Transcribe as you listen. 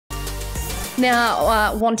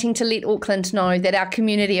Now, wanting to let Auckland know that our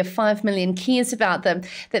community of 5 million cares about them,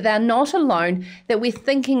 that they're not alone, that we're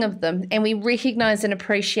thinking of them, and we recognise and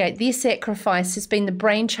appreciate their sacrifice has been the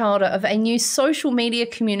brainchild of a new social media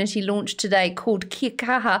community launched today called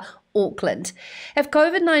Kaha Auckland. If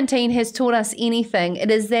COVID-19 has taught us anything, it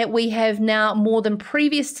is that we have now, more than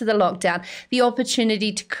previous to the lockdown, the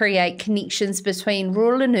opportunity to create connections between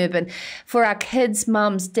rural and urban for our kids,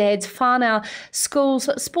 mums, dads, whānau, schools,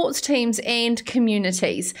 sports teams and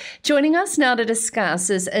communities. Joining us now to discuss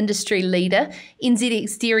is industry leader,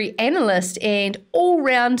 NZX dairy analyst and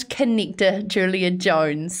all-round connector, Julia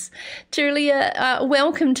Jones. Julia,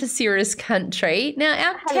 welcome to Sarah's Country.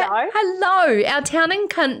 Now, hello. Our town and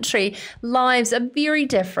country lives are very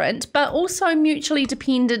different, but also mutually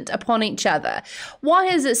dependent upon each other. Why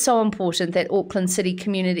is it so important that Auckland City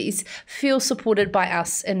communities feel supported by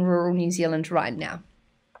us in rural New Zealand right now?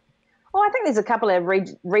 Well, I think there's a couple of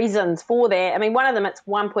reasons for that. I mean, one of them, it's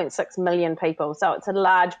 1.6 million people, so it's a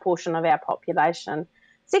large portion of our population.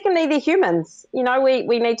 Secondly, they're humans. You know, we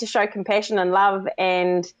need to show compassion and love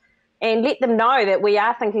and let them know that we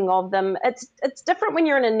are thinking of them. It's different when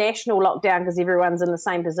you're in a national lockdown because everyone's in the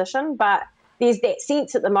same position, but there's that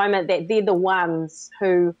sense at the moment that they're the ones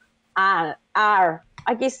who are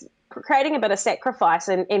I guess, creating a bit of sacrifice,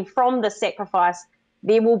 and from the sacrifice,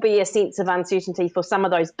 there will be a sense of uncertainty for some of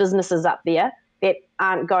those businesses up there that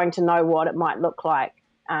aren't going to know what it might look like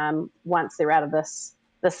once they're out of this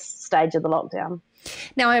stage of the lockdown.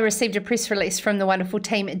 Now, I received a press release from the wonderful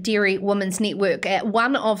team at Dairy Women's Network,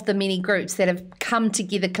 one of the many groups that have come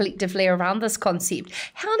together collectively around this concept.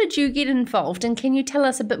 How did you get involved, and can you tell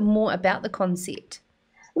us a bit more about the concept?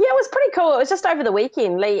 Yeah, it was pretty cool. It was just over the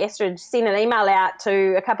weekend. Lee Estridge sent an email out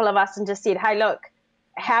to a couple of us and just said, hey, look,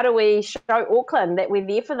 how do we show Auckland that we're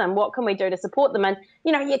there for them? What can we do to support them? And,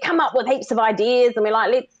 you know, you come up with heaps of ideas and we're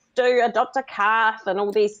like, let's do adopt a calf and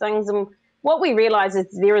all these things. And what we realise is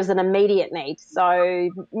there is an immediate need. So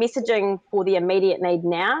messaging for the immediate need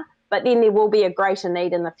now, but then there will be a greater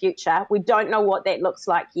need in the future. We don't know what that looks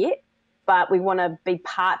like yet, but we want to be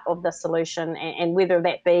part of the solution, and whether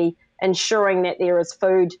that be ensuring that there is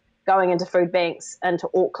food going into food banks into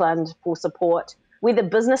Auckland for support, whether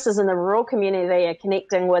businesses in the rural community are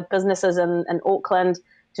connecting with businesses in Auckland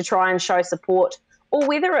to try and show support, or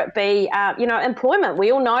whether it be, employment.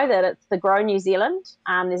 We all know that it's the Grow New Zealand.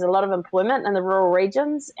 There's a lot of employment in the rural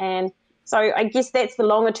regions. And so I guess that's the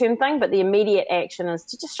longer term thing, but the immediate action is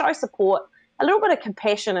to just show support, a little bit of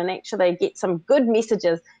compassion, and actually get some good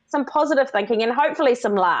messages, some positive thinking, and hopefully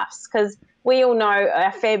some laughs, because we all know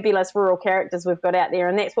our fabulous rural characters we've got out there,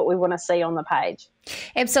 and that's what we want to see on the page.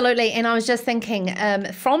 Absolutely. And I was just thinking,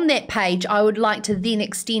 from that page, I would like to then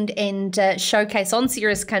extend and showcase on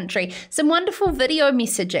Sarah's Country some wonderful video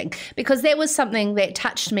messaging, because that was something that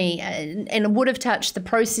touched me and would have touched the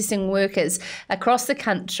processing workers across the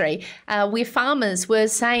country, where farmers were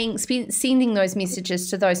sending those messages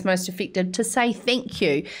to those most affected to say thank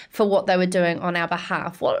you for what they were doing on our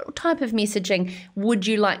behalf. What type of messaging would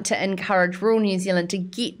you like to encourage rural New Zealand to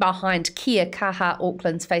get behind Kaha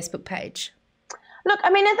Auckland's Facebook page? Look,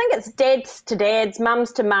 I mean, I think it's dads to dads,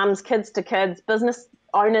 mums to mums, kids to kids, business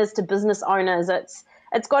owners to business owners.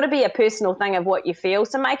 It's got to be a personal thing of what you feel,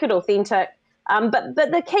 so make it authentic. But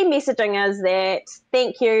the key messaging is that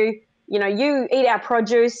thank you. You know, you eat our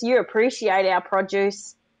produce, you appreciate our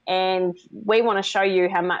produce, and we want to show you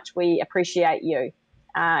how much we appreciate you.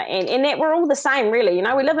 And that we're all the same, really. You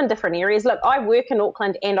know, we live in different areas. Look, I work in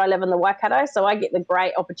Auckland and I live in the Waikato, so I get the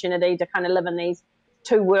great opportunity to kind of live in these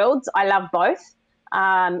two worlds. I love both.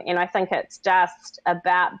 And I think it's just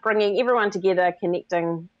about bringing everyone together,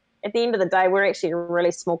 connecting. At the end of the day, we're actually a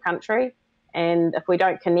really small country, and if we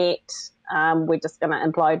don't connect, we're just going to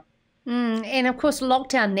implode. And of course,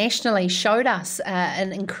 lockdown nationally showed us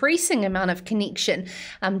an increasing amount of connection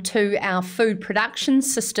to our food production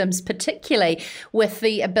systems, particularly with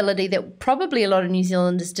the ability that probably a lot of New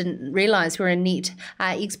Zealanders didn't realise we're a net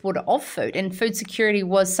exporter of food, and food security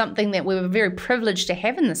was something that we were very privileged to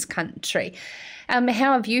have in this country.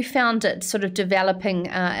 How have you found it sort of developing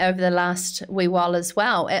over the last wee while as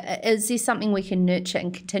well? Is there something we can nurture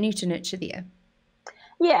and continue to nurture there?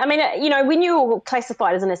 Yeah, I mean, you know, when you're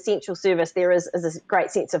classified as an essential service, there is a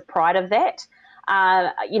great sense of pride of that.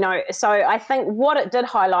 So I think what it did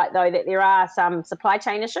highlight, though, that there are some supply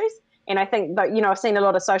chain issues. And I think, I've seen a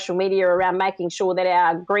lot of social media around making sure that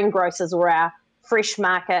our greengrocers or our fresh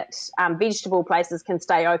market vegetable places can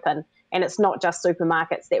stay open. And it's not just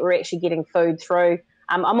supermarkets that we're actually getting food through.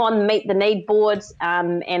 I'm on Meet the Need board,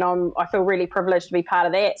 and I feel really privileged to be part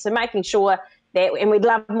of that. So making sure and we'd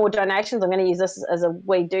love more donations. I'm going to use this as a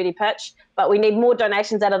wee duty pitch, but we need more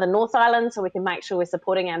donations out of the North Island so we can make sure we're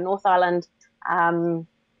supporting our North Island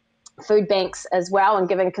food banks as well and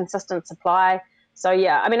giving consistent supply. So,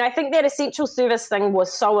 yeah, I mean, I think that essential service thing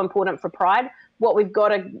was so important for Pride. What we've got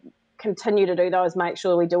to continue to do, though, is make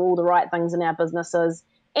sure we do all the right things in our businesses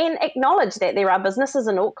and acknowledge that there are businesses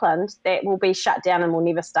in Auckland that will be shut down and will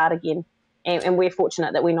never start again. And we're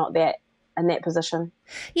fortunate that we're not in that position.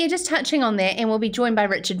 Yeah, just touching on that, and we'll be joined by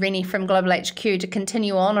Richard Rennie from Global HQ to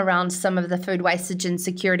continue on around some of the food wastage and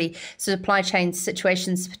security supply chain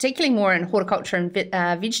situations, particularly more in horticulture and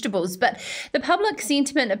vegetables. But the public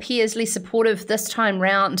sentiment appears less supportive this time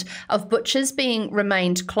round of butchers being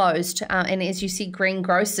remained closed, and as you see,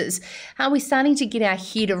 greengrocers. Are we starting to get our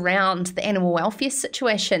head around the animal welfare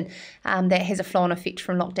situation that has a flow-on effect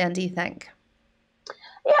from lockdown, do you think?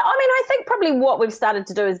 Yeah, I mean, I think probably what we've started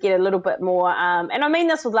to do is get a little bit more, and I mean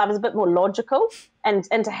this with love, is a bit more logical and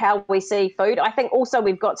into how we see food. I think also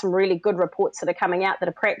we've got some really good reports that are coming out that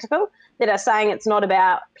are practical, that are saying it's not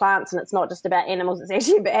about plants and it's not just about animals, it's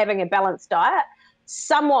actually about having a balanced diet.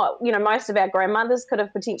 Somewhat, most of our grandmothers could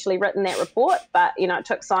have potentially written that report, but, it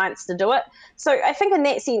took science to do it. So I think in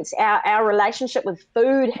that sense, our relationship with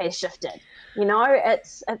food has shifted. We are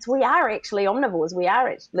actually omnivores. We are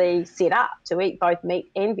actually set up to eat both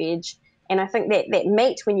meat and veg. And I think that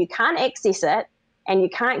meat, when you can't access it and you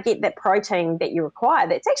can't get that protein that you require,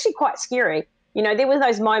 that's actually quite scary. There were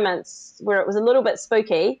those moments where it was a little bit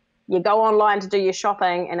spooky. You go online to do your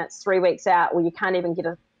shopping and it's 3 weeks out, or you can't even get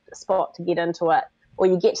a spot to get into it, or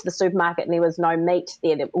you get to the supermarket and there was no meat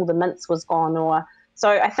there, all the mince was gone. So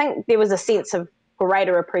I think there was a sense of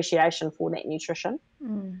greater appreciation for that nutrition.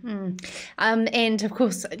 Mm-hmm. And of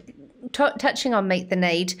course, touching on Meet the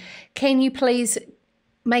Need, can you please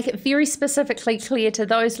make it very specifically clear to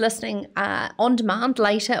those listening on demand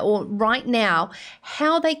later or right now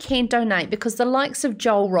how they can donate? Because the likes of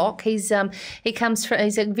Joel Rock, he's a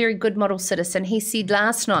very good model citizen. He said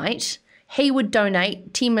last night he would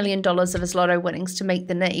donate $10 million of his lotto winnings to Meet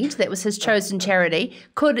the Need. That was his chosen charity.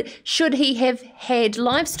 Should he have had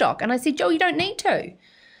livestock? And I said, Joel, you don't need to.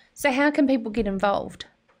 So how can people get involved?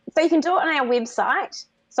 So you can do it on our website.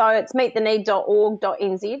 So it's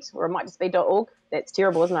meettheneed.org.nz, or it might just be .org. That's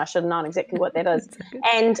terrible, isn't it? I should have known exactly what that is.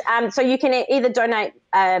 And so you can either donate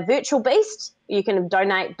a virtual beast, you can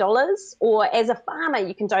donate dollars, or as a farmer,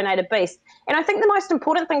 you can donate a beast. And I think the most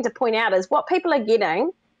important thing to point out is what people are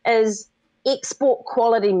getting is export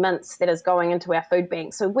quality mince that is going into our food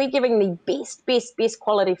bank. So we're giving the best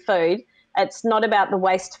quality food. It's not about the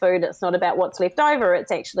waste food. It's not about what's left over.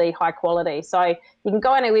 It's actually high quality. So you can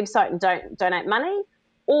go on our website and donate money,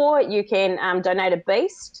 or you can donate a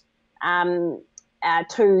beast through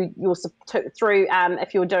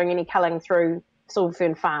if you're doing any culling through Silver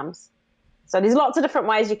Fern Farms. So there's lots of different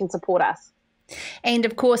ways you can support us. And,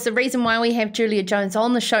 of course, the reason why we have Julia Jones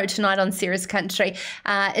on the show tonight on Sarah's Country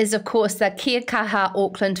is, of course, the Kia Kaha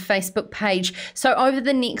Auckland Facebook page. So over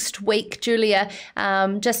the next week, Julia,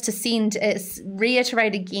 just to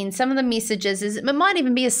reiterate again some of the messages, it might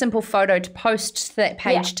even be a simple photo to post to that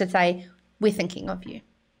page to say, we're thinking of you.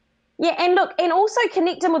 Yeah, and look, and also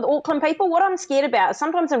connecting with Auckland people. What I'm scared about is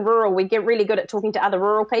sometimes in rural, we get really good at talking to other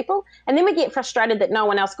rural people, and then we get frustrated that no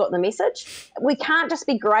one else got the message. We can't just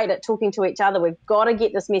be great at talking to each other. We've got to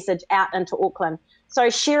get this message out into Auckland. So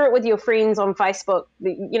share it with your friends on Facebook,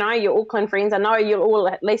 your Auckland friends. I know you'll all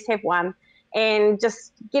at least have one, and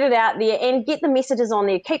just get it out there and get the messages on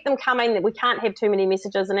there. Keep them coming. That we can't have too many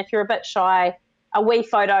messages, and if you're a bit shy, a wee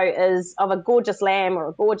photo is of a gorgeous lamb or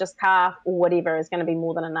a gorgeous calf or whatever is going to be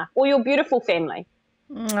more than enough. Or your beautiful family.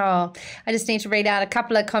 Oh, I just need to read out a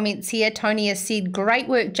couple of comments here. Tony has said, great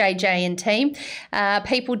work, JJ and team.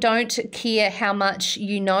 People don't care how much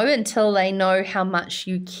you know until they know how much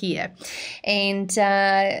you care. And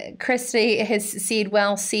Christy has said,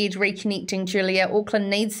 well said, reconnecting, Julia. Auckland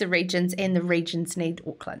needs the regions and the regions need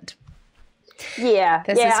Auckland. Yeah,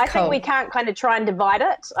 I cool. think we can't kind of try and divide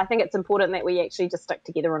it. I think it's important that we actually just stick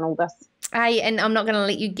together in all this. Hey, and I'm not going to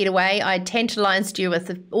let you get away. I tantalised you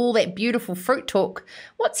with all that beautiful fruit talk.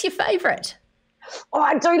 What's your favourite? Oh,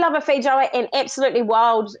 I do love a feijoa and absolutely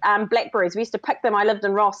wild blackberries. We used to pick them. I lived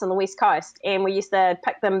in Ross on the West Coast, and we used to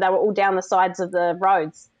pick them. They were all down the sides of the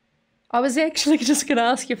roads. I was actually just going to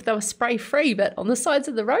ask you if they were spray-free, but on the sides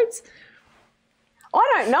of the roads?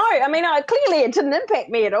 I don't know. I mean, clearly it didn't impact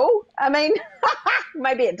me at all. I mean,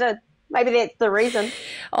 maybe it did. Maybe that's the reason.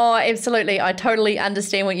 Oh, absolutely. I totally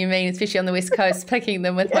understand what you mean, especially on the West Coast, picking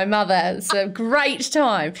them with my mother. It's a great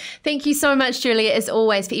time. Thank you so much, Julia, as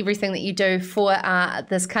always, for everything that you do for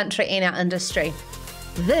this country and our industry.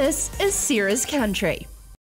 This is Sarah's Country.